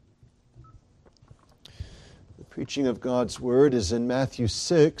Preaching of God's Word is in Matthew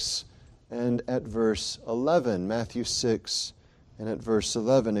 6 and at verse 11. Matthew 6 and at verse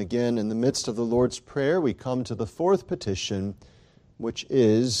 11. Again, in the midst of the Lord's Prayer, we come to the fourth petition, which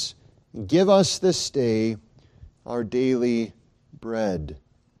is, "Give us this day our daily bread."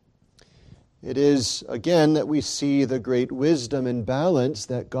 It is, again, that we see the great wisdom and balance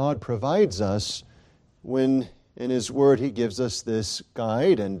that God provides us when in His Word He gives us this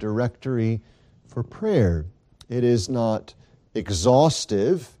guide and directory for prayer. It is not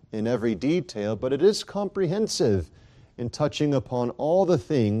exhaustive in every detail, but it is comprehensive in touching upon all the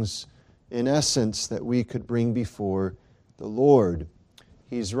things, in essence, that we could bring before the Lord.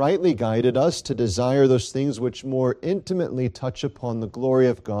 He's rightly guided us to desire those things which more intimately touch upon the glory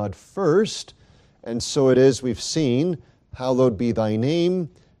of God first, and so it is we've seen, "Hallowed be thy name,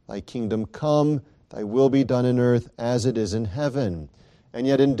 thy kingdom come, thy will be done in earth as it is in heaven." And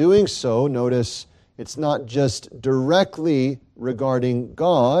yet in doing so, notice, it's not just directly regarding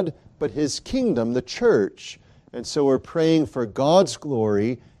God, but His kingdom, the church. And so we're praying for God's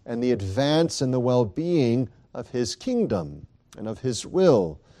glory and the advance and the well-being of His kingdom and of His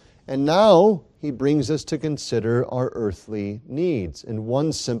will. And now He brings us to consider our earthly needs in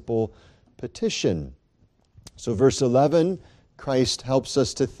one simple petition. So verse 11, Christ helps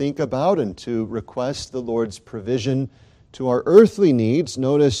us to think about and to request the Lord's provision to our earthly needs.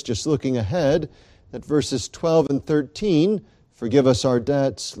 Notice, just looking ahead, that verses 12 and 13, "Forgive us our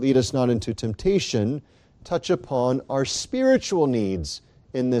debts, lead us not into temptation," touch upon our spiritual needs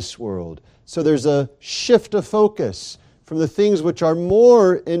in this world. So there's a shift of focus from the things which are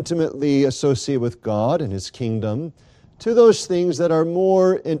more intimately associated with God and His kingdom to those things that are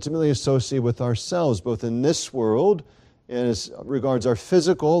more intimately associated with ourselves, both in this world, as regards our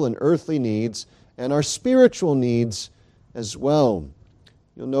physical and earthly needs, and our spiritual needs as well.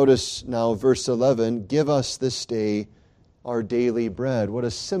 You'll notice now verse 11, "Give us this day our daily bread." What a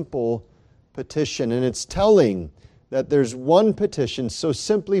simple petition. And it's telling that there's one petition, so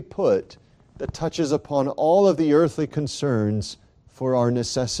simply put, that touches upon all of the earthly concerns for our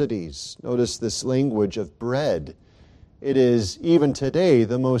necessities. Notice this language of bread. It is, even today,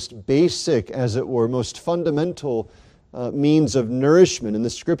 the most basic, as it were, most fundamental means of nourishment. In the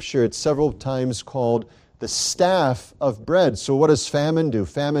Scripture, it's several times called the staff of bread. So what does famine do?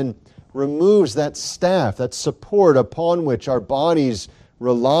 Famine removes that staff, that support upon which our bodies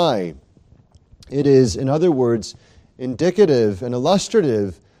rely. It is, in other words, indicative and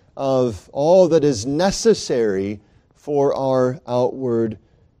illustrative of all that is necessary for our outward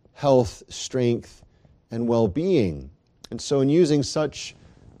health, strength, and well-being. And so in using such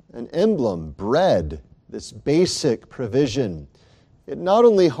an emblem, bread, this basic provision, it not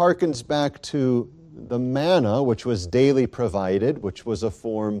only harkens back to the manna, which was daily provided, which was a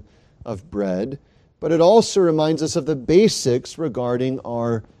form of bread, but it also reminds us of the basics regarding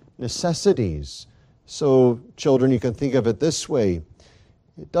our necessities. So, children, you can think of it this way.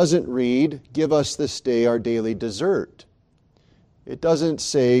 It doesn't read, "Give us this day our daily dessert." It doesn't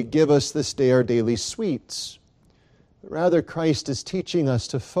say, "Give us this day our daily sweets." Rather, Christ is teaching us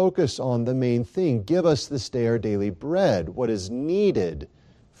to focus on the main thing. Give us this day our daily bread, what is needed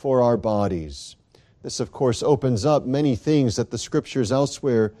for our bodies. This, of course, opens up many things that the Scriptures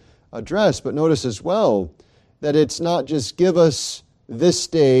elsewhere address, but notice as well that it's not just give us this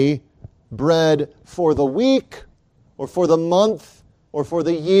day bread for the week or for the month or for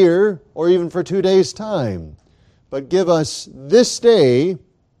the year or even for 2 days' time, but give us this day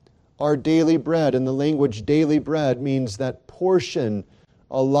our daily bread. And the language daily bread means that portion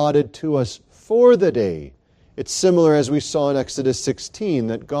allotted to us for the day. It's similar as we saw in Exodus 16,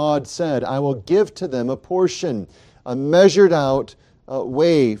 that God said, "I will give to them a portion, a measured out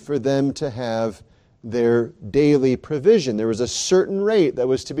way for them to have their daily provision." There was a certain rate that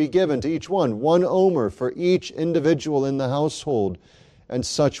was to be given to each one omer for each individual in the household. And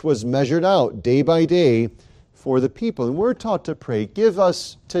such was measured out day by day for the people. And we're taught to pray, "Give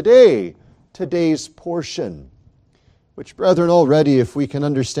us today, today's portion." Which, brethren, already, if we can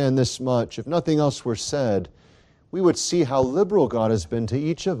understand this much, if nothing else were said, we would see how liberal God has been to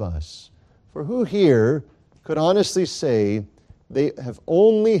each of us. For who here could honestly say they have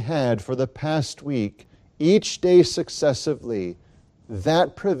only had for the past week, each day successively,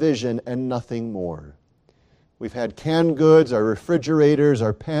 that provision and nothing more? We've had canned goods, our refrigerators,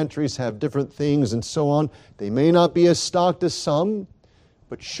 our pantries have different things and so on. They may not be as stocked as some,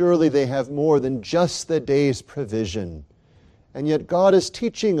 but surely they have more than just the day's provision. And yet God is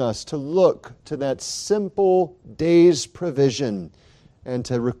teaching us to look to that simple day's provision and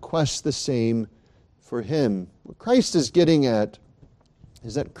to request the same for Him. What Christ is getting at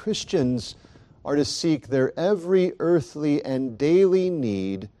is that Christians are to seek their every earthly and daily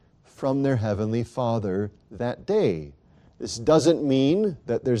need from their heavenly Father that day. This doesn't mean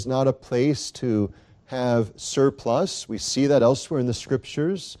that there's not a place to have surplus. We see that elsewhere in the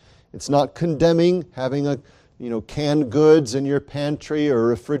Scriptures. It's not condemning having canned goods in your pantry or a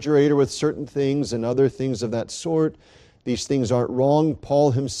refrigerator with certain things and other things of that sort. These things aren't wrong.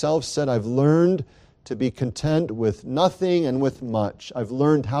 Paul himself said, I've learned to be content with nothing and with much. I've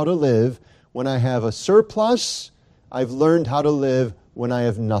learned how to live when I have a surplus. I've learned how to live when I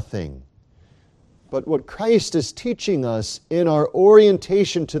have nothing. But what Christ is teaching us in our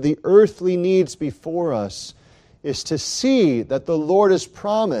orientation to the earthly needs before us is to see that the Lord has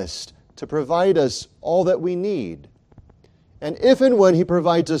promised to provide us all that we need. And if and when He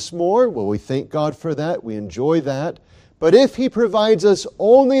provides us more, well, we thank God for that. We enjoy that. But if He provides us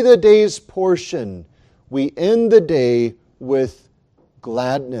only the day's portion, we end the day with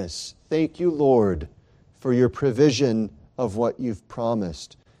gladness. Thank you, Lord, for your provision of what you've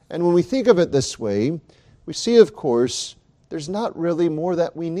promised. And when we think of it this way, we see, of course, there's not really more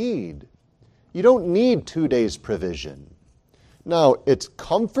that we need. You don't need 2 days' provision. Now, it's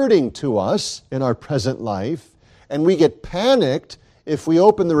comforting to us in our present life, and we get panicked if we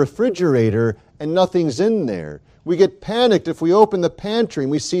open the refrigerator and nothing's in there. We get panicked if we open the pantry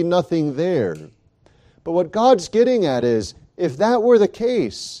and we see nothing there. But what God's getting at is, if that were the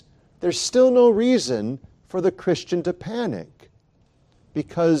case, there's still no reason for the Christian to panic,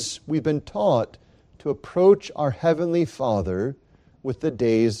 because we've been taught to approach our Heavenly Father with the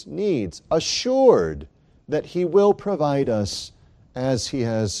day's needs, assured that He will provide us as He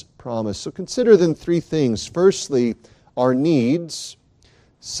has promised. So consider then 3 things. Firstly, our needs.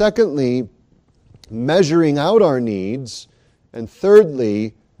 Secondly, measuring out our needs. And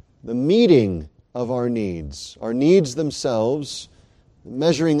thirdly, the meeting of our needs. Our needs themselves, the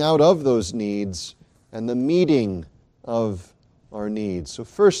measuring out of those needs, and the meeting of our needs. So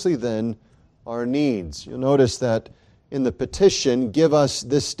firstly then, our needs. You'll notice that in the petition, give us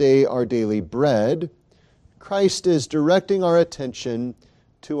this day our daily bread, Christ is directing our attention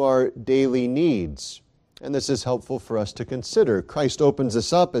to our daily needs. And this is helpful for us to consider. Christ opens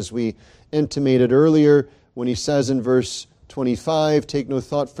this up, as we intimated earlier, when He says in verse 25, take no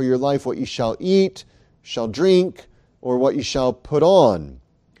thought for your life what ye shall eat, shall drink, or what ye shall put on.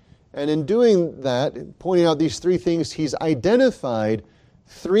 And in doing that, pointing out these 3 things, He's identified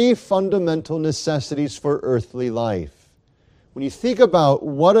 3 fundamental necessities for earthly life. When you think about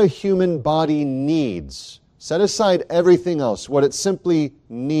what a human body needs, set aside everything else, what it simply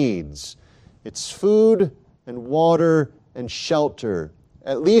needs. It's food and water and shelter,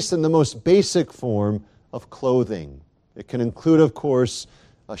 at least in the most basic form of clothing. It can include, of course,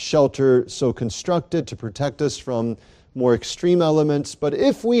 a shelter so constructed to protect us from more extreme elements. But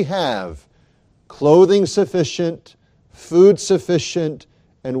if we have clothing sufficient, food sufficient,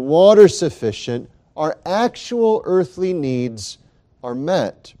 and water sufficient, our actual earthly needs are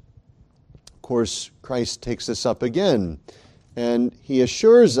met. Of course, Christ takes this up again, and He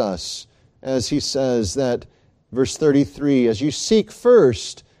assures us, as He says that, verse 33, as you seek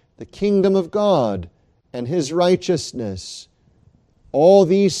first the kingdom of God and His righteousness, all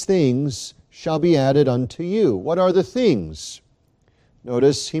these things shall be added unto you. What are the things?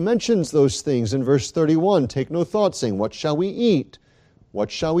 Notice He mentions those things in verse 31. Take no thought, saying, what shall we eat?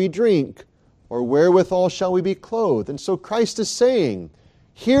 What shall we drink? Or wherewithal shall we be clothed? And so Christ is saying,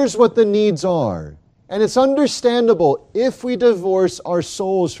 here's what the needs are. And it's understandable if we divorce our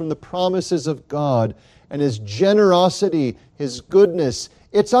souls from the promises of God and His generosity, His goodness.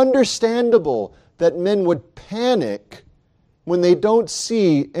 It's understandable that men would panic when they don't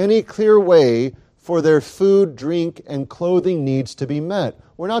see any clear way for their food, drink, and clothing needs to be met.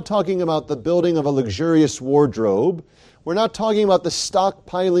 We're not talking about the building of a luxurious wardrobe. We're not talking about the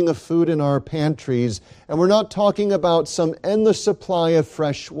stockpiling of food in our pantries. And we're not talking about some endless supply of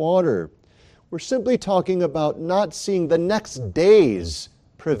fresh water. We're simply talking about not seeing the next day's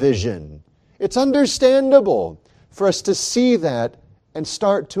provision. It's understandable for us to see that and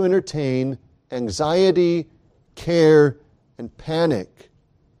start to entertain anxiety, care, and panic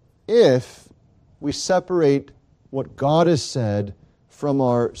if we separate what God has said from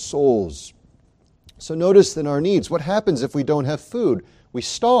our souls. So notice then our needs. What happens if we don't have food? We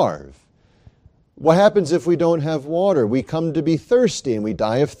starve. What happens if we don't have water? We come to be thirsty and we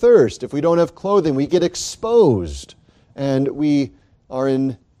die of thirst. If we don't have clothing, we get exposed and we are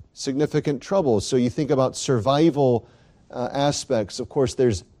in significant trouble. So you think about survival aspects. Of course,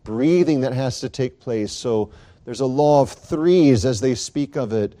 there's breathing that has to take place. So there's a law of 3s as they speak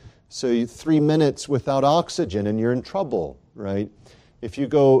of it. So 3 minutes without oxygen and you're in trouble, right? If you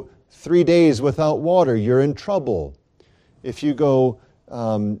go 3 days without water, you're in trouble. If you go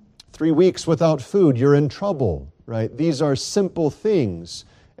 3 weeks without food, you're in trouble, right? These are simple things.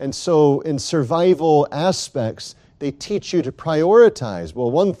 And so in survival aspects, they teach you to prioritize.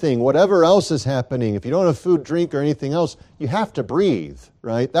 Well, one thing, whatever else is happening, if you don't have food, drink, or anything else, you have to breathe,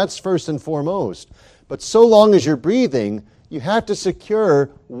 right? That's first and foremost. But so long as you're breathing, you have to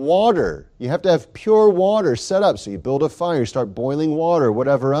secure water. You have to have pure water set up. So you build a fire, you start boiling water,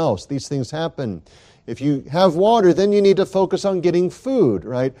 whatever else. These things happen. If you have water, then you need to focus on getting food,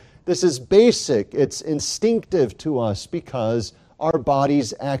 right? This is basic. It's instinctive to us because our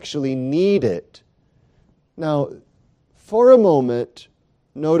bodies actually need it. Now, for a moment,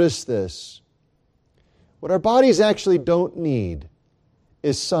 notice this. What our bodies actually don't need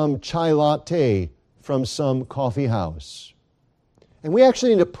is some chai latte from some coffee house. And we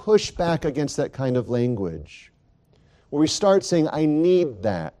actually need to push back against that kind of language, where we start saying, I need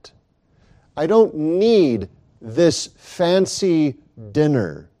that. I don't need this fancy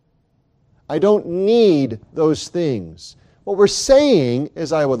dinner. I don't need those things. What we're saying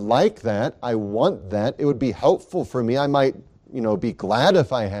is, I would like that, I want that, it would be helpful for me, I might, be glad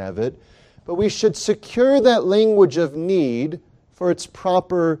if I have it, but we should secure that language of need for its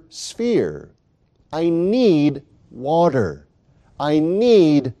proper sphere. I need water. I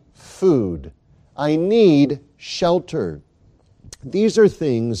need food. I need shelter. These are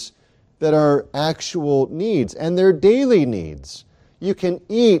things that are actual needs, and they're daily needs. You can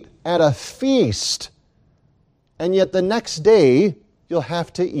eat at a feast, and yet the next day, you'll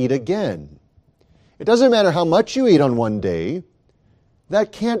have to eat again. It doesn't matter how much you eat on one day.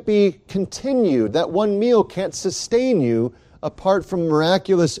 That can't be continued. That one meal can't sustain you apart from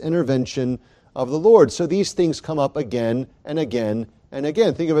miraculous intervention of the Lord. So these things come up again and again and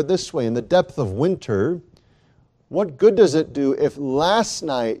again. Think of it this way. In the depth of winter, what good does it do if last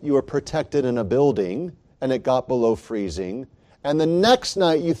night you were protected in a building and it got below freezing, and the next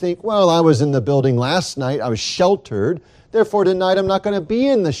night you think, well, I was in the building last night, I was sheltered, therefore tonight I'm not going to be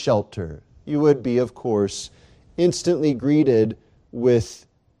in the shelter. You would be, of course, instantly greeted with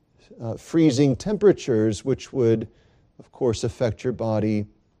freezing temperatures, which would, of course, affect your body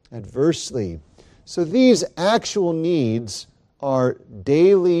adversely. So these actual needs are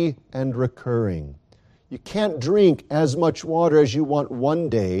daily and recurring. You can't drink as much water as you want one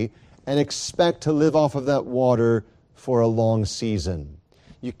day and expect to live off of that water for a long season.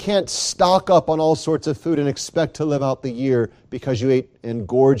 You can't stock up on all sorts of food and expect to live out the year because you ate and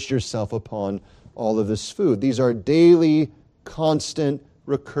gorged yourself upon all of this food. These are daily, constant,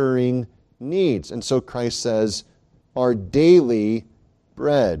 recurring needs. And so Christ says, our daily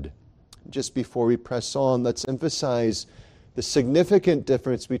bread. Just before we press on, let's emphasize the significant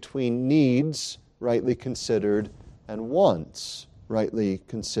difference between needs, rightly considered, and wants, rightly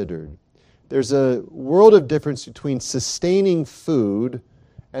considered. There's a world of difference between sustaining food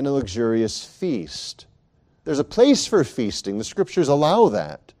and a luxurious feast. There's a place for feasting. The Scriptures allow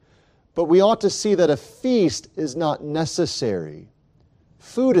that. But we ought to see that a feast is not necessary.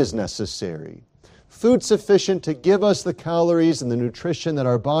 Food is necessary. Food sufficient to give us the calories and the nutrition that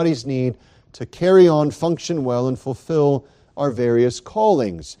our bodies need to carry on, function well, and fulfill our various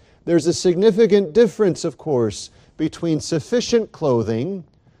callings. There's a significant difference, of course, between sufficient clothing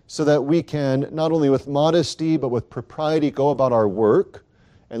so that we can, not only with modesty, but with propriety, go about our work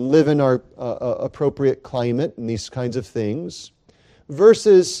and live in our appropriate climate and these kinds of things,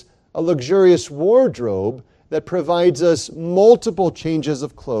 versus a luxurious wardrobe that provides us multiple changes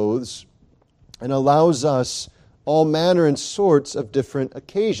of clothes and allows us all manner and sorts of different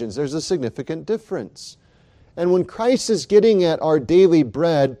occasions. There's a significant difference. And when Christ is getting at our daily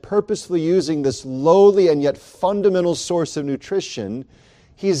bread, purposely using this lowly and yet fundamental source of nutrition,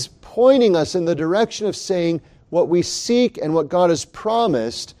 He's pointing us in the direction of saying what we seek and what God has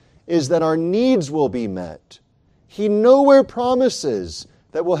promised is that our needs will be met. He nowhere promises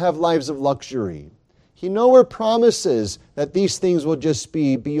that we'll have lives of luxury. He nowhere promises that these things will just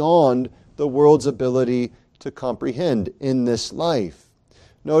be beyond the world's ability to comprehend in this life.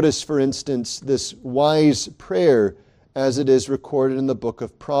 Notice, for instance, this wise prayer as it is recorded in the book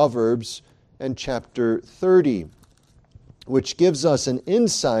of Proverbs and chapter 30, which gives us an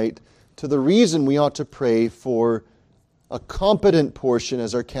insight to the reason we ought to pray for a competent portion,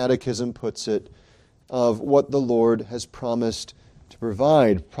 as our catechism puts it, of what the Lord has promised to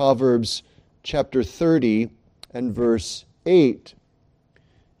provide. Proverbs chapter 30 and verse 8.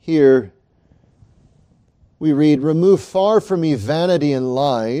 Here we read, "Remove far from me vanity and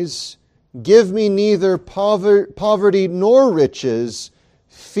lies. Give me neither poverty nor riches.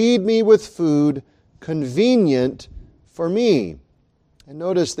 Feed me with food convenient for me." And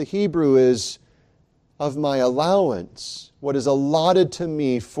notice the Hebrew is of my allowance, what is allotted to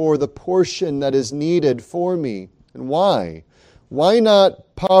me for the portion that is needed for me. And why? Why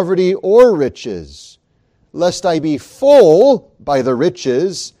not poverty or riches? Lest I be full by the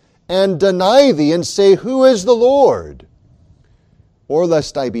riches and deny thee and say, who is the Lord? Or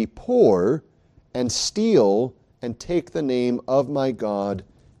lest I be poor and steal and take the name of my God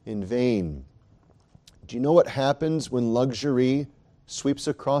in vain. Do you know what happens when luxury sweeps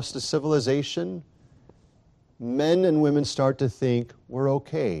across the civilization? Men and women start to think, we're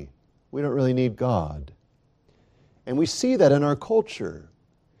okay. We don't really need God. And we see that in our culture.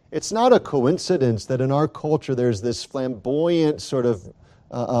 It's not a coincidence that in our culture there's this flamboyant sort of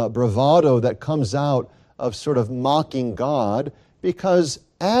bravado that comes out of sort of mocking God, because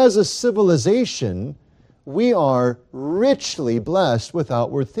as a civilization, we are richly blessed with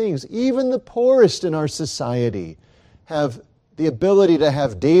outward things. Even the poorest in our society have the ability to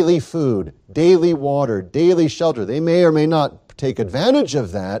have daily food, daily water, daily shelter. They may or may not take advantage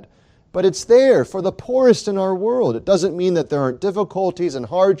of that, but it's there for the poorest in our world. It doesn't mean that there aren't difficulties and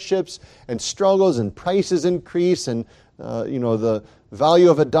hardships and struggles and prices increase and the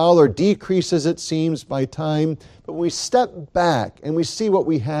value of a dollar decreases, it seems, by time. But when we step back and we see what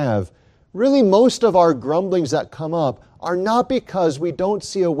we have, really most of our grumblings that come up are not because we don't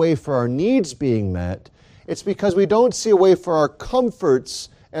see a way for our needs being met. It's because we don't see a way for our comforts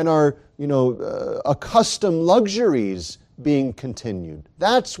and our accustomed luxuries being continued.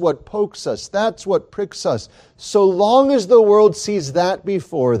 That's what pokes us. That's what pricks us. So long as the world sees that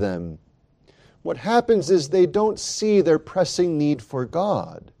before them, what happens is they don't see their pressing need for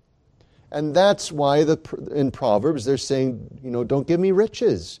God. And that's why in Proverbs they're saying, don't give me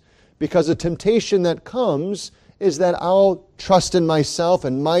riches. Because the temptation that comes is that I'll trust in myself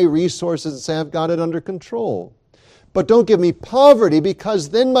and my resources and say I've got it under control. But don't give me poverty, because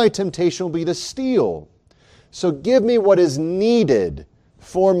then my temptation will be to steal. So give me what is needed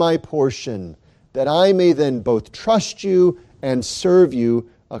for my portion, that I may then both trust you and serve you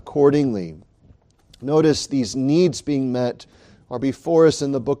accordingly. Notice these needs being met are before us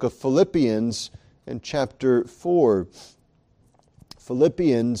in the book of Philippians in chapter 4.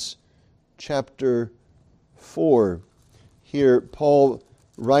 Philippians chapter 4. Here, Paul,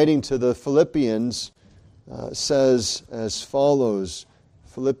 writing to the Philippians, says as follows.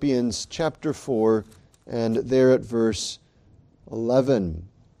 Philippians chapter 4, and there at verse 11.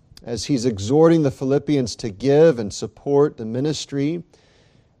 As he's exhorting the Philippians to give and support the ministry,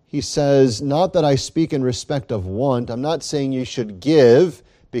 he says, not that I speak in respect of want. I'm not saying you should give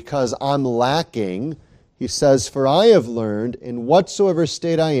because I'm lacking. He says, for I have learned in whatsoever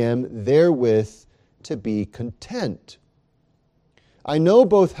state I am, therewith to be content. I know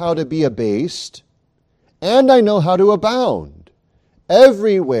both how to be abased, and I know how to abound.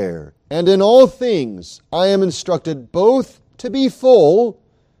 Everywhere and in all things I am instructed both to be full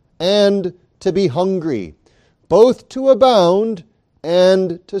and to be hungry, both to abound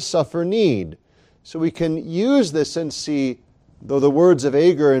and to suffer need. So we can use this and see, though the words of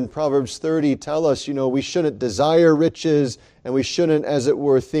Agur in Proverbs 30 tell us, we shouldn't desire riches and we shouldn't, as it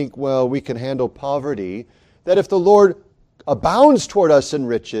were, think, well, we can handle poverty, that if the Lord abounds toward us in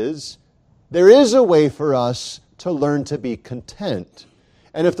riches, there is a way for us to learn to be content.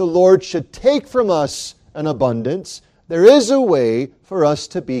 And if the Lord should take from us an abundance, there is a way for us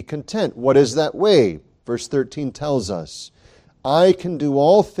to be content. What is that way? Verse 13 tells us, I can do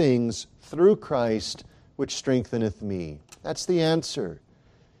all things through Christ, which strengtheneth me. That's the answer.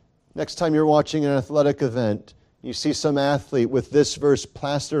 Next time you're watching an athletic event, you see some athlete with this verse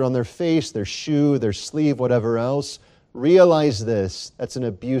plastered on their face, their shoe, their sleeve, whatever else, realize this, that's an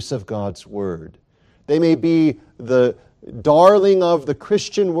abuse of God's Word. They may be the darling of the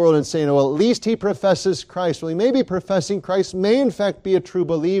Christian world and saying, well, at least he professes Christ. Well, he may be professing Christ, may in fact be a true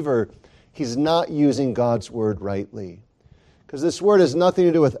believer. He's not using God's Word rightly. Because this word has nothing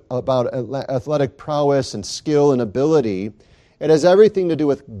to do with about athletic prowess and skill and ability. It has everything to do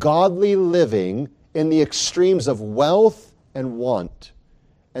with godly living in the extremes of wealth and want.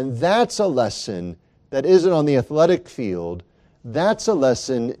 And that's a lesson that isn't on the athletic field. That's a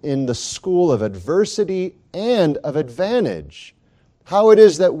lesson in the school of adversity and of advantage. How it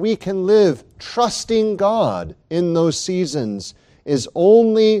is that we can live trusting God in those seasons is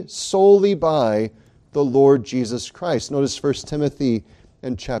only solely by the Lord Jesus Christ. Notice 1 Timothy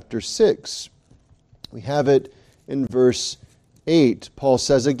in chapter 6. We have it in verse 8. Paul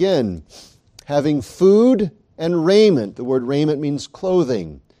says again, having food and raiment, the word raiment means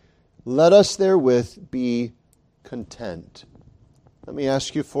clothing, let us therewith be content. Let me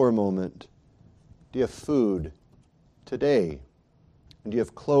ask you for a moment, do you have food today? And do you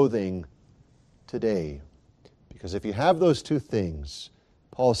have clothing today? Because if you have those two things,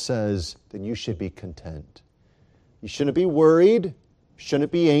 Paul says, then you should be content. You shouldn't be worried,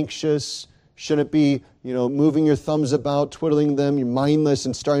 shouldn't be anxious, shouldn't be, moving your thumbs about, twiddling them, you're mindless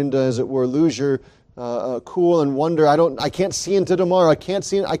and starting to, as it were, lose your cool and wonder. I can't see into tomorrow. I can't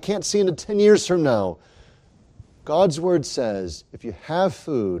see into 10 years from now. God's word says, if you have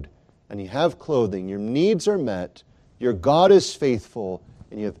food and you have clothing, your needs are met, your God is faithful,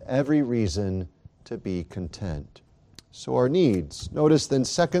 and you have every reason to be content. So our needs. Notice then,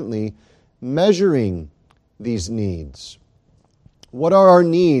 secondly, measuring these needs. What are our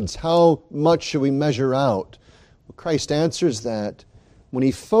needs? How much should we measure out? Well, Christ answers that when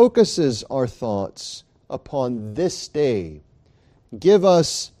He focuses our thoughts upon this day. Give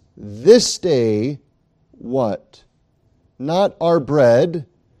us this day what? Not our bread,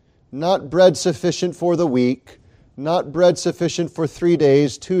 not bread sufficient for the week, not bread sufficient for 3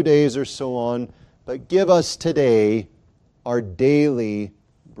 days, 2 days, or so on, but give us today our daily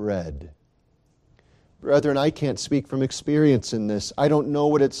bread. Brethren, I can't speak from experience in this. I don't know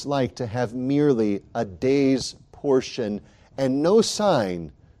what it's like to have merely a day's portion and no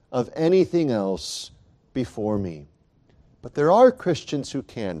sign of anything else before me. But there are Christians who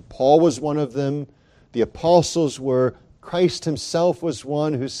can. Paul was one of them. The apostles were. Christ Himself was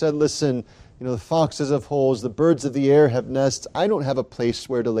one who said, listen, the foxes have holes, the birds of the air have nests. I don't have a place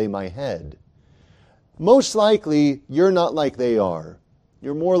where to lay my head. Most likely, you're not like they are.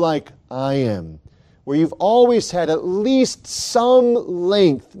 You're more like I am, where you've always had at least some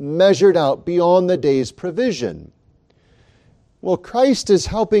length measured out beyond the day's provision. Well, Christ is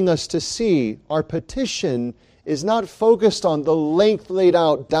helping us to see our petition is not focused on the length laid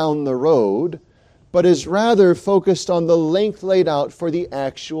out down the road, but is rather focused on the length laid out for the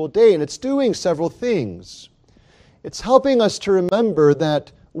actual day. And it's doing several things. It's helping us to remember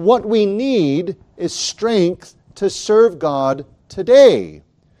that what we need is strength to serve God today.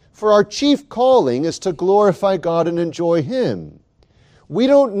 For our chief calling is to glorify God and enjoy Him. We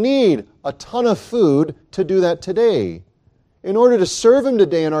don't need a ton of food to do that today. In order to serve Him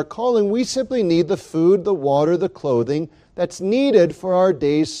today in our calling, we simply need the food, the water, the clothing that's needed for our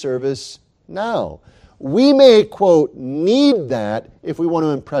day's service now. We may, quote, need that if we want to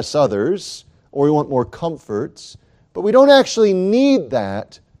impress others or we want more comforts, but we don't actually need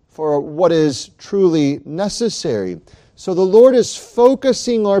that for what is truly necessary. So the Lord is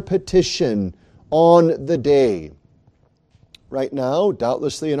focusing our petition on the day. Right now,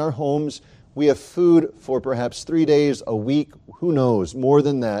 doubtlessly in our homes, we have food for perhaps 3 days, a week, who knows, more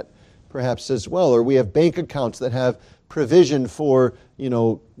than that perhaps as well. Or we have bank accounts that have provision for,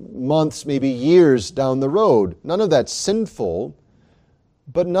 months, maybe years down the road. None of that's sinful,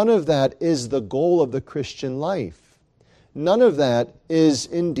 but none of that is the goal of the Christian life. None of that is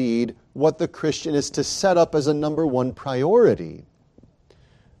indeed what the Christian is to set up as a number one priority.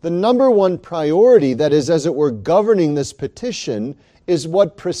 The number one priority that is, as it were, governing this petition is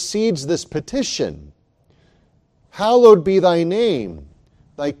what precedes this petition. Hallowed be thy name.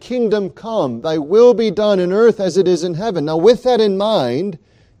 Thy kingdom come. Thy will be done in earth as it is in heaven. Now with that in mind,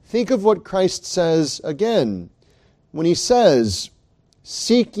 think of what Christ says again. When He says,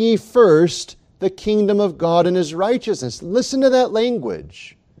 seek ye first the kingdom of God and His righteousness. Listen to that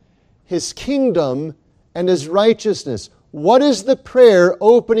language. His kingdom and His righteousness. What is the prayer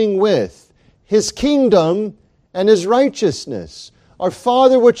opening with? His kingdom and His righteousness. Our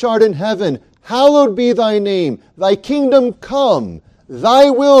Father which art in heaven, hallowed be thy name. Thy kingdom come. Thy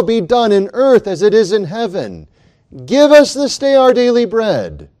will be done in earth as it is in heaven. Give us this day our daily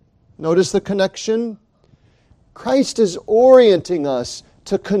bread. Notice the connection. Christ is orienting us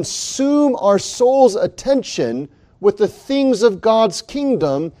to consume our soul's attention with the things of God's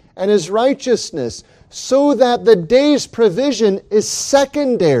kingdom and His righteousness, so that the day's provision is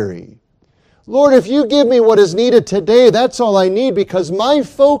secondary. Lord, if you give me what is needed today, that's all I need, because my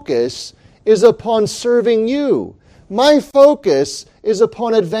focus is upon serving you. My focus is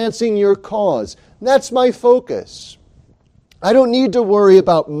upon advancing your cause. That's my focus. I don't need to worry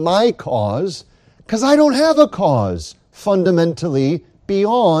about my cause, because I don't have a cause fundamentally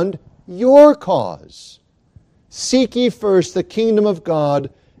beyond your cause. Seek ye first the kingdom of God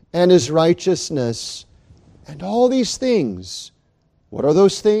and His righteousness, and all these things. What are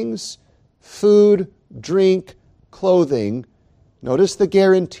those things? Food, drink, clothing. Notice the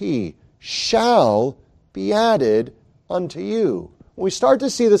guarantee. Shall be added unto you. When we start to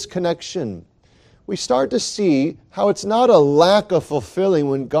see this connection, we start to see how it's not a lack of fulfilling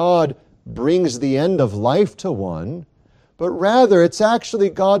when God brings the end of life to one, but rather it's actually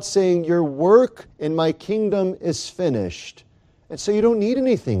God saying, your work in my kingdom is finished, And so you don't need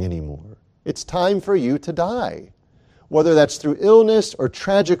anything anymore. It's time for you to die. Whether that's through illness or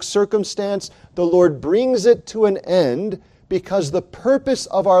tragic circumstance, the Lord brings it to an end because the purpose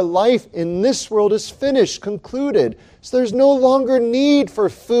of our life in this world is finished, concluded. So there's no longer need for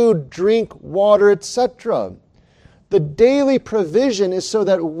food, drink, water, etc. The daily provision is so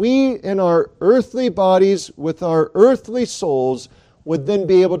that we in our earthly bodies with our earthly souls would then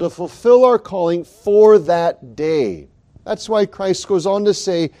be able to fulfill our calling for that day. That's why Christ goes on to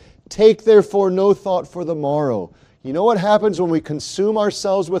say, "Take therefore no thought for the morrow." You know what happens when we consume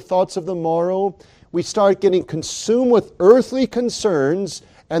ourselves with thoughts of the morrow? We start getting consumed with earthly concerns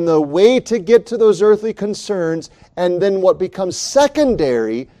and the way to get to those earthly concerns, and then what becomes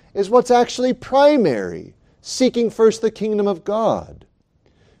secondary is what's actually primary, seeking first the kingdom of God.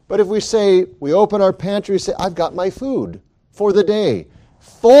 But if we open our pantry and say, "I've got my food for the day,"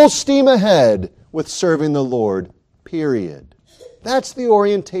 full steam ahead with serving the Lord, period. That's the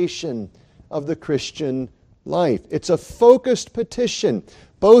orientation of the Christian life. It's a focused petition,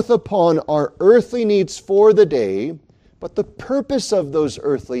 both upon our earthly needs for the day, but the purpose of those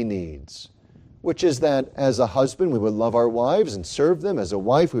earthly needs, which is that as a husband we would love our wives and serve them, as a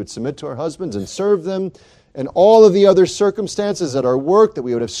wife we would submit to our husbands and serve them, and all of the other circumstances at our work, that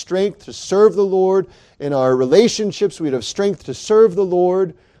we would have strength to serve the Lord. In our relationships, we would have strength to serve the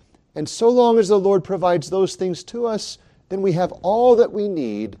Lord. And so long as the Lord provides those things to us, then we have all that we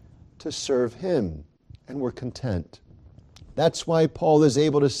need to serve Him, and we're content. That's why Paul is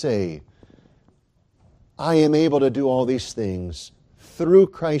able to say, "I am able to do all these things through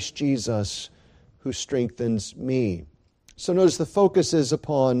Christ Jesus who strengthens me." So notice the focus is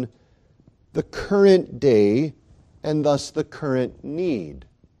upon the current day and thus the current need.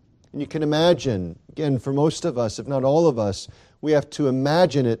 And you can imagine, again, for most of us, if not all of us, we have to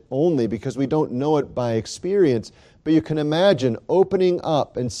imagine it only because we don't know it by experience. But you can imagine opening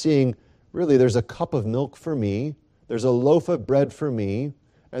up and seeing, really, there's a cup of milk for me, there's a loaf of bread for me,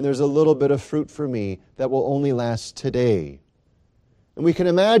 and there's a little bit of fruit for me that will only last today. And we can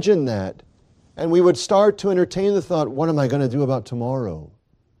imagine that, and we would start to entertain the thought, what am I going to do about tomorrow?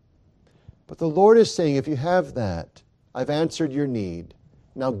 But the Lord is saying, if you have that, I've answered your need.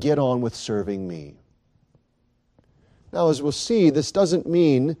 Now get on with serving me. Now, as we'll see, this doesn't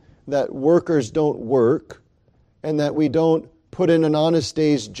mean that workers don't work and that we don't put in an honest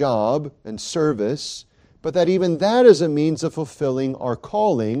day's job and service, but that even that is a means of fulfilling our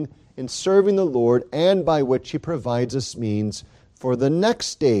calling in serving the Lord, and by which He provides us means for the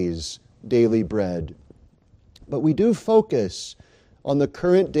next day's daily bread. But we do focus on the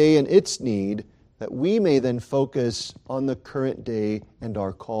current day and its need, that we may then focus on the current day and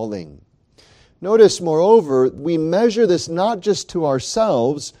our calling. Notice, moreover, we measure this not just to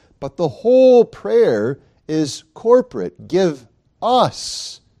ourselves, but the whole prayer is corporate. Give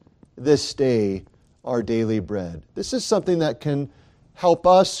us this day our daily bread. This is something that can help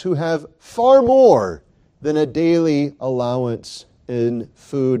us who have far more than a daily allowance in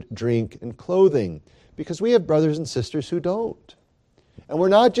food, drink, and clothing, because we have brothers and sisters who don't. And we're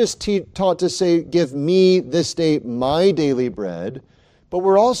not just taught to say, "Give me this day my daily bread," but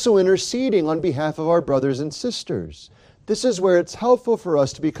we're also interceding on behalf of our brothers and sisters. This is where it's helpful for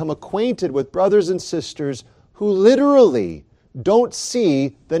us to become acquainted with brothers and sisters who literally don't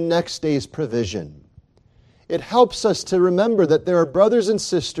see the next day's provision. It helps us to remember that there are brothers and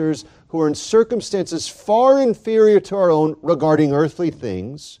sisters who are in circumstances far inferior to our own regarding earthly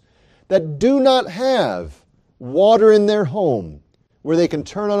things, that do not have water in their home where they can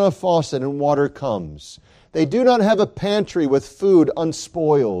turn on a faucet and water comes. They do not have a pantry with food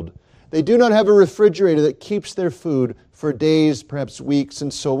unspoiled. They do not have a refrigerator that keeps their food for days, perhaps weeks,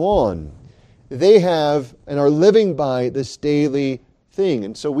 and so on. They have and are living by this daily thing.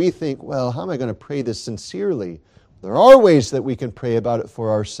 And so we think, well, how am I going to pray this sincerely? There are ways that we can pray about it for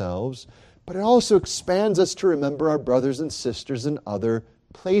ourselves, but it also expands us to remember our brothers and sisters in other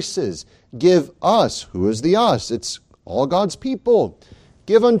places. Give us, who is the us? It's all God's people.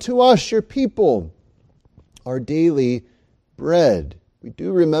 Give unto us, your people, our daily bread. We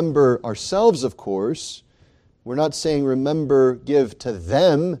do remember ourselves, of course. We're not saying remember, give to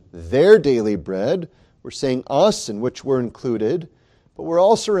them their daily bread. We're saying us, in which we're included. But we're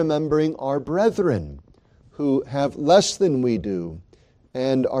also remembering our brethren who have less than we do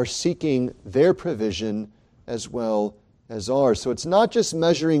and are seeking their provision as well as ours. So it's not just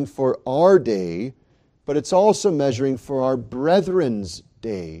measuring for our day, but it's also measuring for our brethren's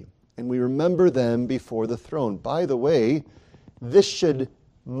day. And we remember them before the throne. By the way, this should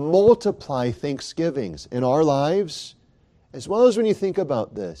multiply thanksgivings in our lives, as well as when you think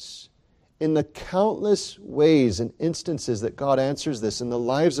about this. in the countless ways and instances that God answers this in the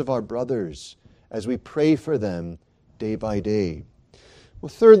lives of our brothers as we pray for them day by day. Well,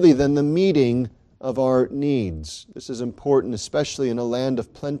 thirdly, then, the meeting of our needs. This is important, especially in a land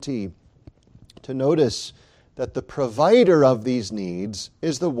of plenty, to notice that the provider of these needs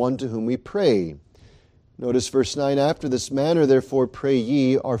is the one to whom we pray. Notice verse 9, after this manner, therefore, pray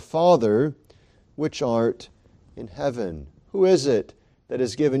ye, our Father, which art in heaven. Who is it that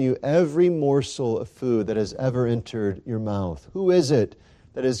has given you every morsel of food that has ever entered your mouth? Who is it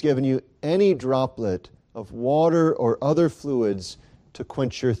that has given you any droplet of water or other fluids to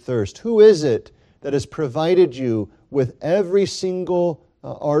quench your thirst? Who is it that has provided you with every single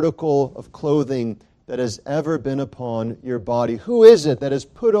article of clothing that has ever been upon your body? Who is it that has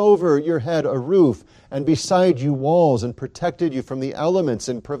put over your head a roof and beside you walls and protected you from the elements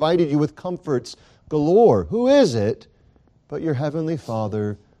and provided you with comforts galore? Who is it but your heavenly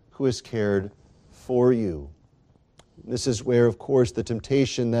Father who has cared for you? This is where, of course, the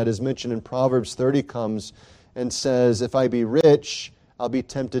temptation that is mentioned in Proverbs 30 comes and says, if I be rich, I'll be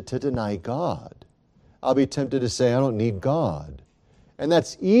tempted to deny God. I'll be tempted to say, I don't need God. And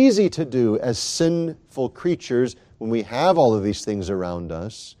that's easy to do as sinful creatures when we have all of these things around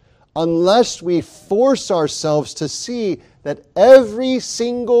us, unless we force ourselves to see that every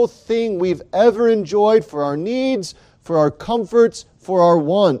single thing we've ever enjoyed for our needs, for our comforts, for our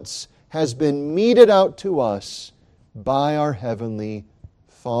wants, has been meted out to us by our Heavenly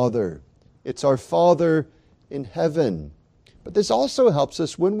Father. It's our Father in heaven. But this also helps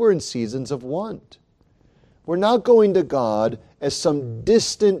us when we're in seasons of want. We're not going to God as some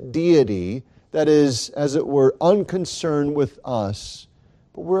distant deity that is, as it were, unconcerned with us,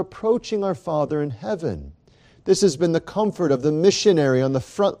 but we're approaching our Father in heaven. This has been the comfort of the missionary on the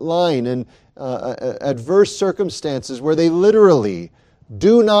front line in adverse circumstances where they literally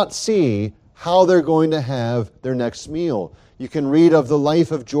do not see how they're going to have their next meal. You can read of the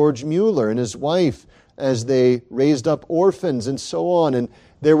life of George Mueller and his wife as they raised up orphans and so on. And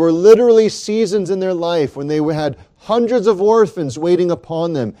there were literally seasons in their life when they had hundreds of orphans waiting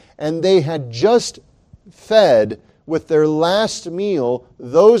upon them, and they had just fed with their last meal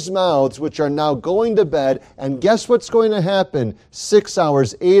those mouths which are now going to bed. And guess what's going to happen 6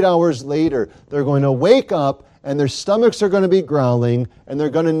 hours, 8 hours later? They're going to wake up and their stomachs are going to be growling and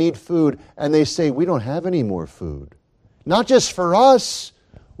they're going to need food. And they say, we don't have any more food. Not just for us.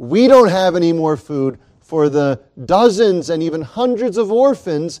 We don't have any more food for the dozens and even hundreds of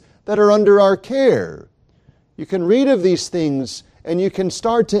orphans that are under our care. You can read of these things and you can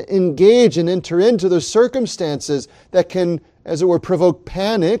start to engage and enter into those circumstances that can, as it were, provoke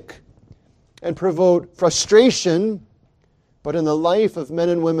panic and provoke frustration. But in the life of men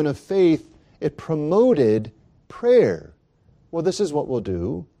and women of faith, it promoted prayer. Well, this is what we'll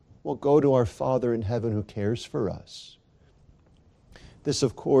do. We'll go to our Father in heaven who cares for us. This,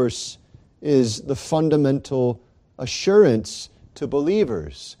 of course, is the fundamental assurance to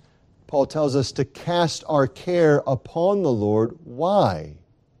believers. Paul tells us to cast our care upon the Lord. Why?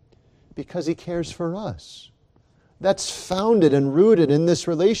 Because He cares for us. That's founded and rooted in this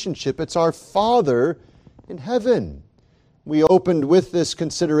relationship. It's our Father in heaven. We opened with this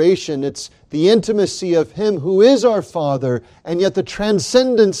consideration. It's the intimacy of Him who is our Father, and yet the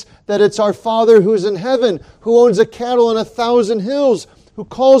transcendence that it's our Father who is in heaven, who owns a cattle on 1,000 hills, who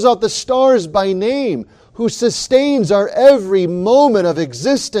calls out the stars by name, who sustains our every moment of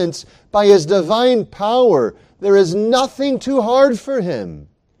existence by His divine power. There is nothing too hard for Him.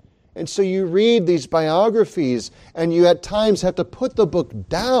 And so you read these biographies and you at times have to put the book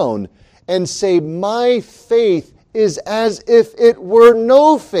down and say, my faith is as if it were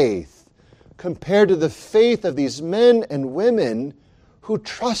no faith compared to the faith of these men and women who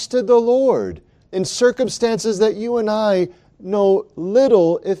trusted the Lord in circumstances that you and I know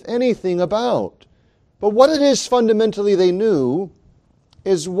little, if anything, about. But what it is fundamentally they knew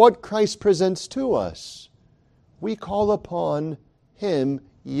is what Christ presents to us. We call upon Him,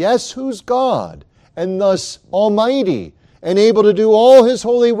 yes, who's God, and thus almighty, and able to do all His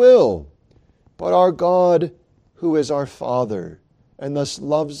holy will, but our God who is our Father, and thus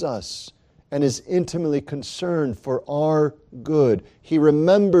loves us, and is intimately concerned for our good. He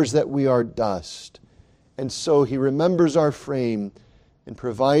remembers that we are dust, and so He remembers our frame and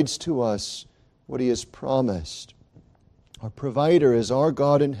provides to us what He has promised. Our provider is our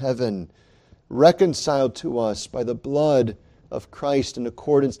God in heaven, reconciled to us by the blood of Christ in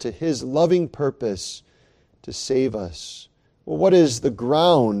accordance to His loving purpose to save us. Well, what is the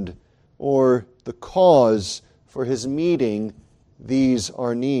ground or the cause for His meeting these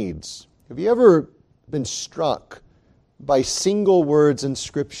our needs? Have you ever been struck by single words in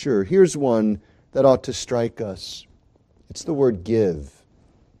Scripture. Here's one that ought to strike us. It's the word give.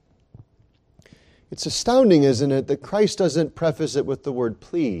 It's astounding, isn't it, that Christ doesn't preface it with the word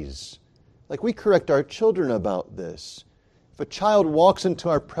please. Like we correct our children about this. If a child walks into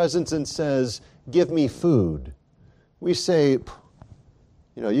our presence and says, give me food, we say,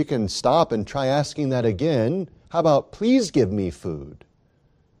 you can stop and try asking that again. How about please give me food?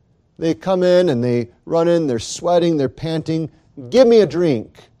 They come in and they run in, they're sweating, they're panting, give me a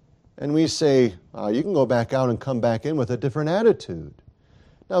drink. And we say, you can go back out and come back in with a different attitude.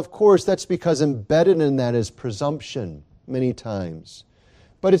 Now, of course, that's because embedded in that is presumption many times.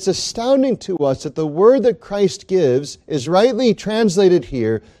 But it's astounding to us that the word that Christ gives is rightly translated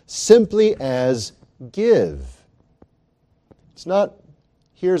here simply as give. It's not,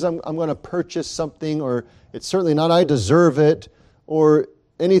 I'm going to purchase something, or it's certainly not I deserve it, or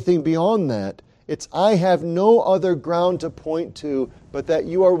anything beyond that. It's I have no other ground to point to but that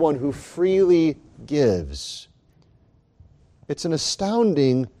you are one who freely gives. It's an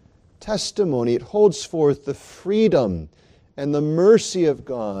astounding testimony. It holds forth the freedom and the mercy of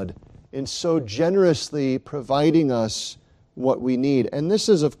God in so generously providing us what we need. And this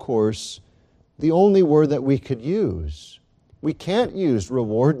is, of course, the only word that we could use. We can't use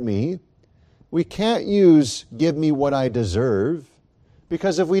reward me. We can't use give me what I deserve.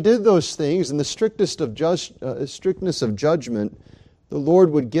 Because if we did those things in the strictness of judgment, the Lord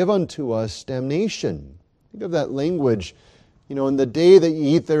would give unto us damnation. Think of that language. In the day that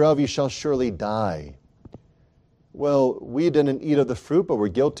ye eat thereof, ye shall surely die. Well, we didn't eat of the fruit, but we're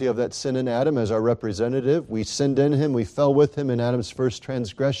guilty of that sin in Adam as our representative. We sinned in him. We fell with him in Adam's first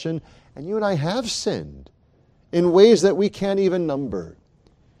transgression. And you and I have sinned in ways that we can't even number.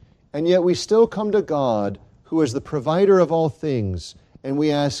 And yet we still come to God, who is the provider of all things, and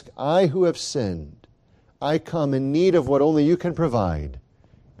we ask, I who have sinned, I come in need of what only you can provide.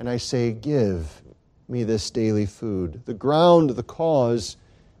 And I say, give me this daily food. The ground, the cause,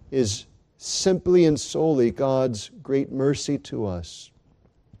 is simply and solely God's great mercy to us.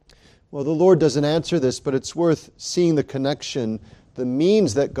 Well, the Lord doesn't answer this, but it's worth seeing the connection, the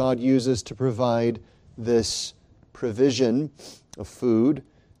means that God uses to provide this provision of food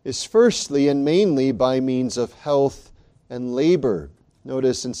is firstly and mainly by means of health and labor.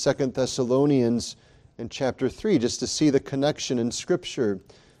 Notice in 2 Thessalonians in chapter 3, just to see the connection in Scripture.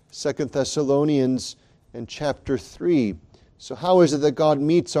 2 Thessalonians in chapter 3. So how is it that God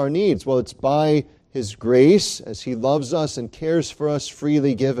meets our needs? Well, it's by His grace, as He loves us and cares for us,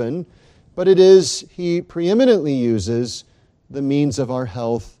 freely given. But it is, He preeminently uses the means of our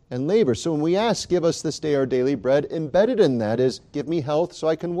health and labor. So when we ask, give us this day our daily bread, embedded in that is, give me health so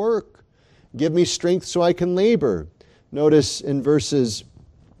I can work. Give me strength so I can labor. Notice in 2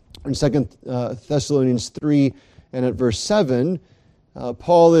 Thessalonians 3 and at verse 7,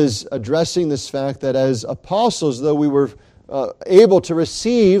 Paul is addressing this fact that as apostles, though we were able to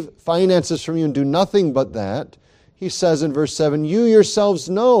receive finances from you and do nothing but that, he says in verse 7, you yourselves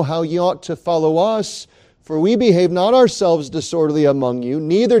know how ye ought to follow us, for we behaved not ourselves disorderly among you,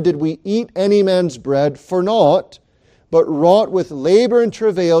 neither did we eat any man's bread for naught, but wrought with labor and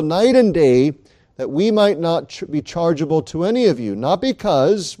travail night and day, that we might not be chargeable to any of you, not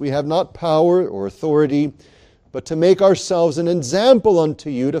because we have not power or authority, but to make ourselves an example unto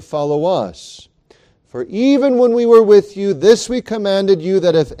you to follow us. For even when we were with you, this we commanded you,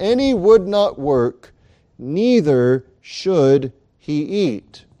 that if any would not work, neither should he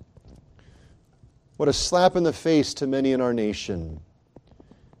eat. What a slap in the face to many in our nation.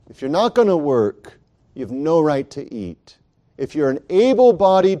 If you're not going to work, you have no right to eat. If you're an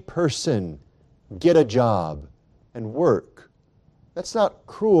able-bodied person, get a job and work. That's not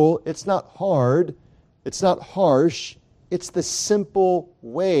cruel. It's not hard. It's not harsh. It's the simple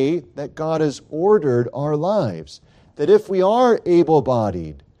way that God has ordered our lives. That if we are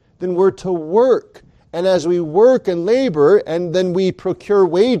able-bodied, then we're to work. And as we work and labor, and then we procure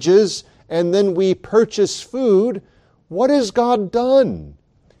wages, and then we purchase food, what has God done?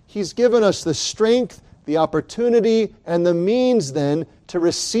 He's given us the strength, the opportunity, and the means then to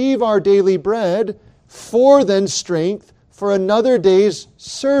receive our daily bread for then strength for another day's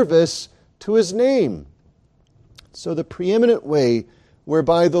service to His name. So the preeminent way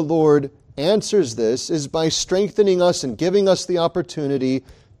whereby the Lord answers this is by strengthening us and giving us the opportunity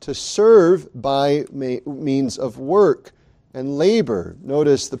to serve by means of work and labor.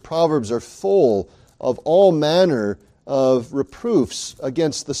 Notice the Proverbs are full of all manner of reproofs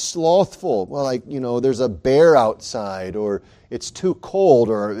against the slothful. Well, there's a bear outside, or it's too cold,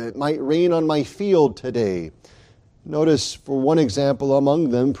 or it might rain on my field today. Notice, for one example among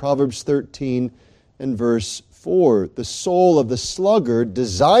them, Proverbs 13 and verse 4, the soul of the sluggard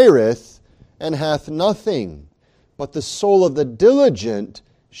desireth and hath nothing, but the soul of the diligent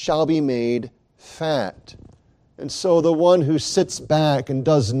shall be made fat. And so the one who sits back and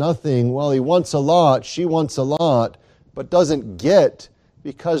does nothing, well, he wants a lot, she wants a lot, but doesn't get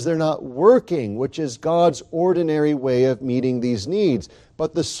because they're not working, which is God's ordinary way of meeting these needs.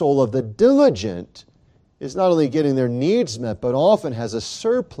 But the soul of the diligent is not only getting their needs met, but often has a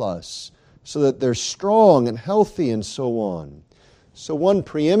surplus so that they're strong and healthy and so on. So one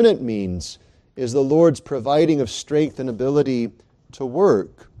preeminent means is the Lord's providing of strength and ability to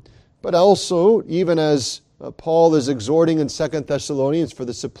work. But also, even as Paul is exhorting in 2 Thessalonians for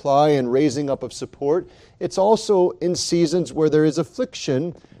the supply and raising up of support, it's also in seasons where there is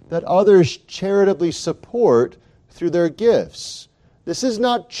affliction that others charitably support through their gifts. This is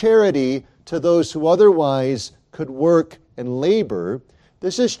not charity to those who otherwise could work and labor.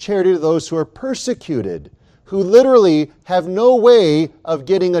 This is charity to those who are persecuted, who literally have no way of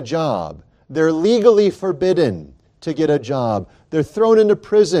getting a job. They're legally forbidden to get a job. They're thrown into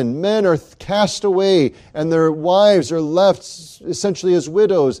prison. Men are cast away, and their wives are left essentially as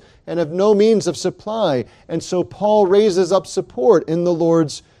widows and have no means of supply. And so Paul raises up support in the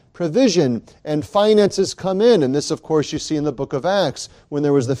Lord's provision, and finances come in. And this, of course, you see in the book of Acts, when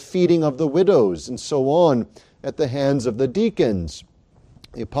there was the feeding of the widows and so on at the hands of the deacons.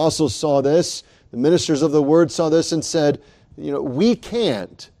 The apostles saw this. The ministers of the word saw this and said, we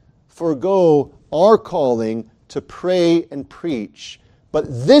can't forego our calling to pray and preach, but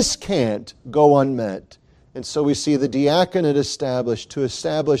this can't go unmet. And so we see the diaconate established to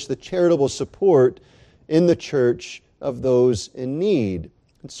establish the charitable support in the church of those in need.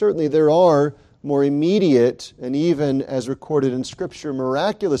 And certainly there are more immediate and even, as recorded in Scripture,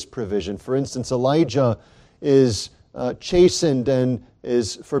 miraculous provision. For instance, Elijah is chastened and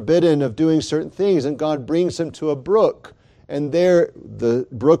is forbidden of doing certain things, and God brings him to a brook. And there the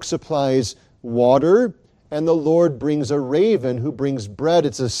brook supplies water, and the Lord brings a raven who brings bread.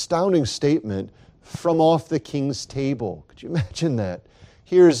 It's an astounding statement, from off the king's table. Could you imagine that?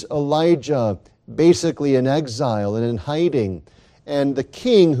 Here's Elijah basically in exile and in hiding. And the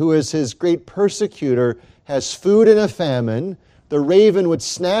king, who is his great persecutor, has food in a famine. The raven would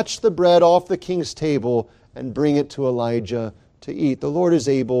snatch the bread off the king's table and bring it to Elijah to eat. The Lord is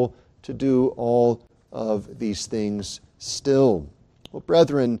able to do all of these things still. Well,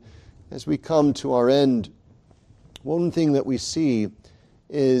 brethren, as we come to our end, one thing that we see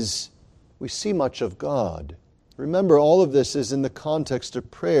is we see much of God. Remember, all of this is in the context of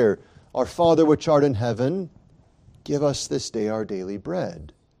prayer. Our Father which art in heaven, give us this day our daily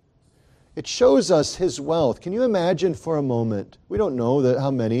bread. It shows us His wealth. Can you imagine for a moment, we don't know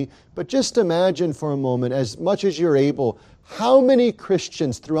how many, but just imagine for a moment, as much as you're able, how many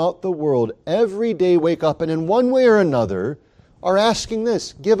Christians throughout the world every day wake up and in one way or another are asking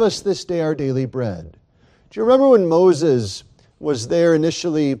this, give us this day our daily bread. Do you remember when Moses was there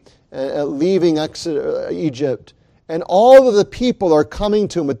initially leaving Egypt, and all of the people are coming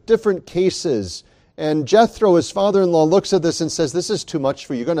to him with different cases, and Jethro, his father-in-law, looks at this and says, this is too much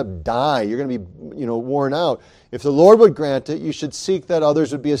for you. You're going to die. You're going to be worn out. If the Lord would grant it, you should seek that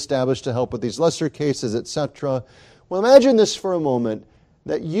others would be established to help with these lesser cases, etc. Well, imagine this for a moment,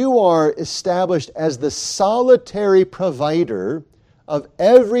 that you are established as the solitary provider of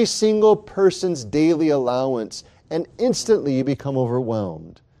every single person's daily allowance, and instantly you become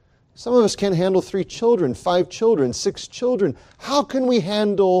overwhelmed. Some of us can't handle 3 children, 5 children, 6 children. How can we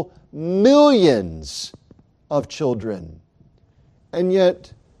handle millions of children? And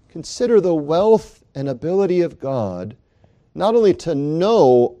yet, consider the wealth and ability of God, not only to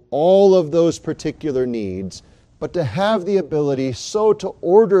know all of those particular needs, but to have the ability so to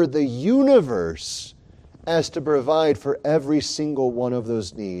order the universe as to provide for every single one of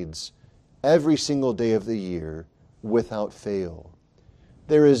those needs, every single day of the year, without fail.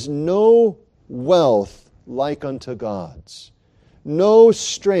 There is no wealth like unto God's, no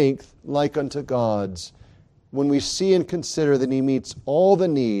strength like unto God's, when we see and consider that He meets all the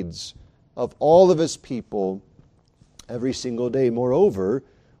needs of all of His people every single day. Moreover,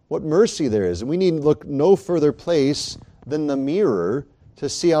 what mercy there is. And we need look no further place than the mirror to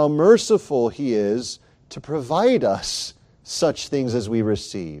see how merciful He is to provide us such things as we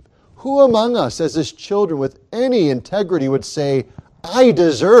receive. Who among us, as His children, with any integrity would say, I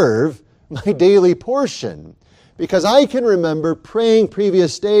deserve my daily portion? Because I can remember praying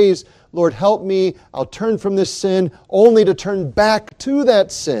previous days, Lord, help me, I'll turn from this sin, only to turn back to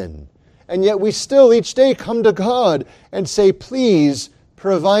that sin. And yet we still each day come to God and say, please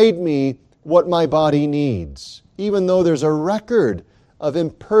provide me what my body needs. Even though there's a record of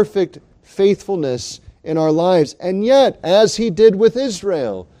imperfect faithfulness in our lives. And yet, as He did with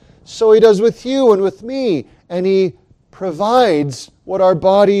Israel, so He does with you and with me. And He provides what our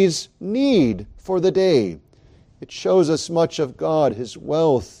bodies need for the day. It shows us much of God, His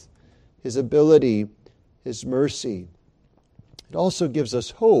wealth, His ability, His mercy. It also gives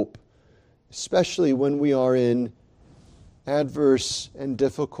us hope, especially when we are in adverse and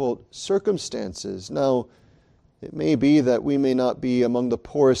difficult circumstances. Now, it may be that we may not be among the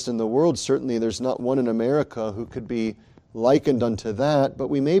poorest in the world. Certainly there's not one in America who could be likened unto that, but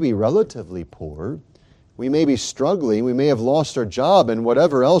we may be relatively poor. We may be struggling. We may have lost our job, and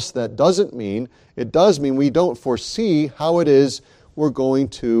whatever else that doesn't mean, it does mean we don't foresee how it is we're going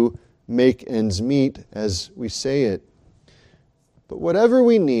to make ends meet, as we say it. But whatever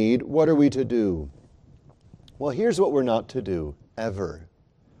we need, what are we to do? Well, here's what we're not to do, ever.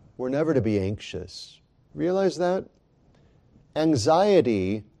 We're never to be anxious. Realize that?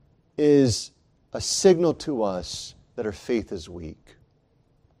 Anxiety is a signal to us that our faith is weak.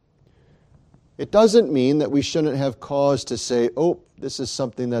 It doesn't mean that we shouldn't have cause to say, oh, this is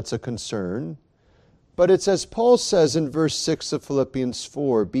something that's a concern. But it's as Paul says in verse 6 of Philippians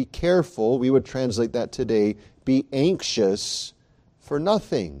 4, be careful, we would translate that today, be anxious for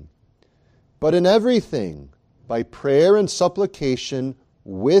nothing, but in everything, by prayer and supplication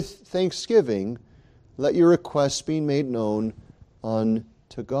with thanksgiving, let your requests be made known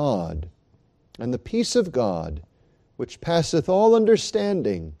unto God. And the peace of God, which passeth all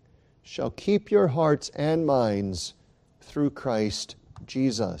understanding, shall keep your hearts and minds through Christ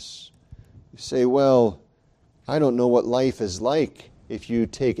Jesus. You say, well, I don't know what life is like if you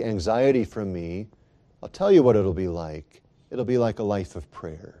take anxiety from me. I'll tell you what it'll be like. It'll be like a life of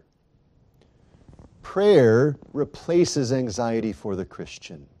prayer. Prayer replaces anxiety for the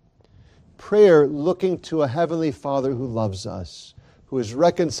Christian. Prayer looking to a Heavenly Father who loves us, who is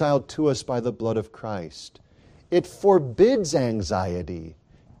reconciled to us by the blood of Christ. It forbids anxiety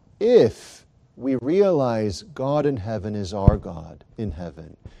if we realize God in heaven is our God in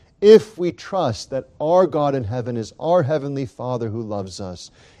heaven. If we trust that our God in heaven is our Heavenly Father who loves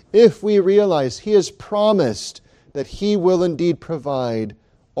us. If we realize He has promised that He will indeed provide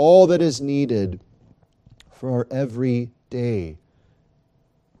all that is needed for our every day.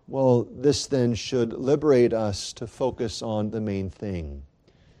 Well, this then should liberate us to focus on the main thing.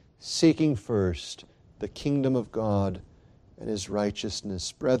 Seeking first the kingdom of God and His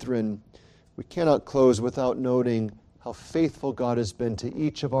righteousness. Brethren, we cannot close without noting how faithful God has been to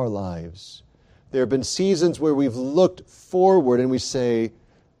each of our lives. There have been seasons where we've looked forward and we say,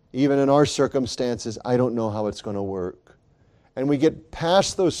 even in our circumstances, I don't know how it's going to work. And we get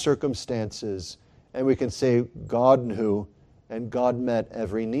past those circumstances and we can say, God knew and God met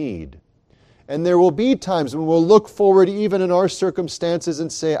every need. And there will be times when we'll look forward even in our circumstances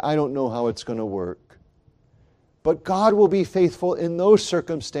and say, I don't know how it's going to work. But God will be faithful in those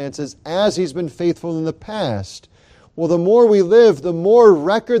circumstances as He's been faithful in the past. Well, the more we live, the more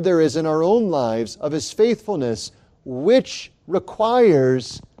record there is in our own lives of His faithfulness, which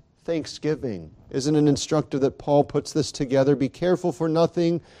requires thanksgiving. Isn't it instructive that Paul puts this together? Be careful for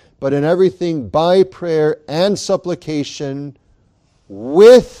nothing, but in everything by prayer and supplication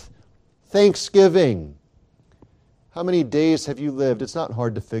with thanksgiving. How many days have you lived? It's not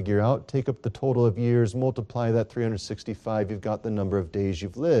hard to figure out. Take up the total of years, multiply that 365, you've got the number of days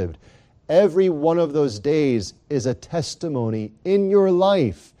you've lived. Every one of those days is a testimony in your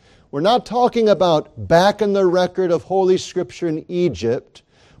life. We're not talking about back in the record of Holy Scripture in Egypt.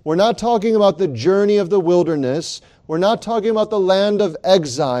 We're not talking about the journey of the wilderness. We're not talking about the land of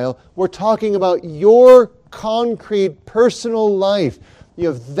exile. We're talking about your concrete personal life. You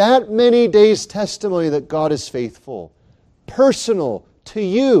have that many days' testimony that God is faithful. Personal to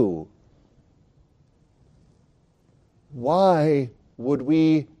you. Why would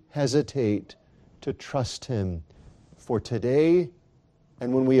we hesitate to trust Him for today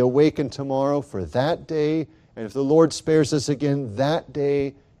and when we awaken tomorrow for that day, and if the Lord spares us again that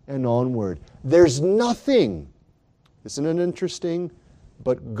day and onward? There's nothing, isn't it interesting,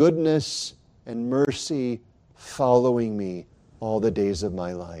 but goodness and mercy following me all the days of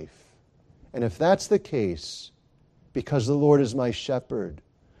my life. And if that's the case, because the Lord is my shepherd,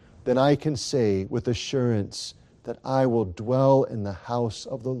 then I can say with assurance that I will dwell in the house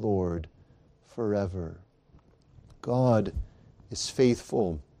of the Lord forever. God is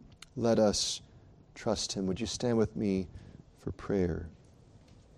faithful. Let us trust Him. Would you stand with me for prayer?